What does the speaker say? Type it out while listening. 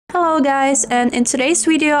Hello guys, and in today's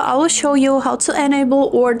video I will show you how to enable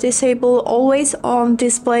or disable always on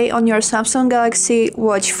display on your Samsung Galaxy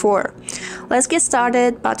Watch 4. Let's get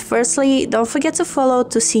started, but firstly don't forget to follow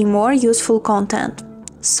to see more useful content.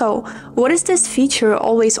 So, what is this feature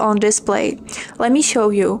always on display? Let me show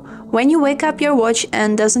you. When you wake up your watch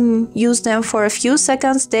and doesn't use them for a few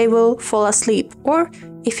seconds, they will fall asleep. Or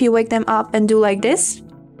if you wake them up and do like this,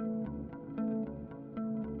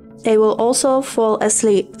 they will also fall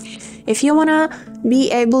asleep. If you wanna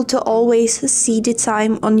be able to always see the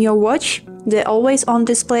time on your watch, the always on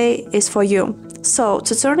display is for you. So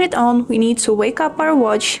to turn it on, we need to wake up our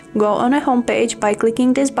watch, go on a home page by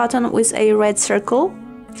clicking this button with a red circle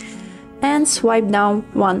and swipe down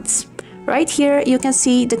once. Right here you can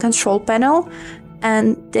see the control panel,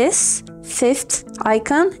 and this fifth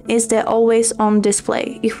icon is the always on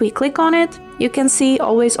display. If we click on it, you can see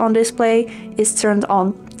always on display is turned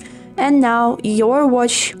on. And now your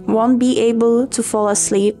watch won't be able to fall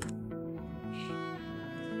asleep,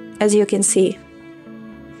 as you can see.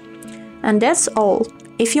 And that's all.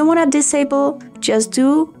 If you want to disable, just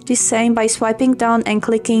do the same by swiping down and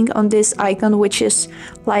clicking on this icon which is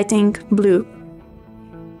lighting blue.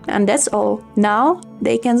 And that's all. Now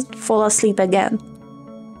they can fall asleep again.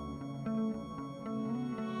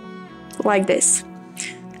 Like this.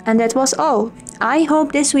 And that was all. I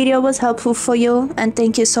hope this video was helpful for you, and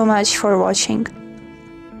thank you so much for watching.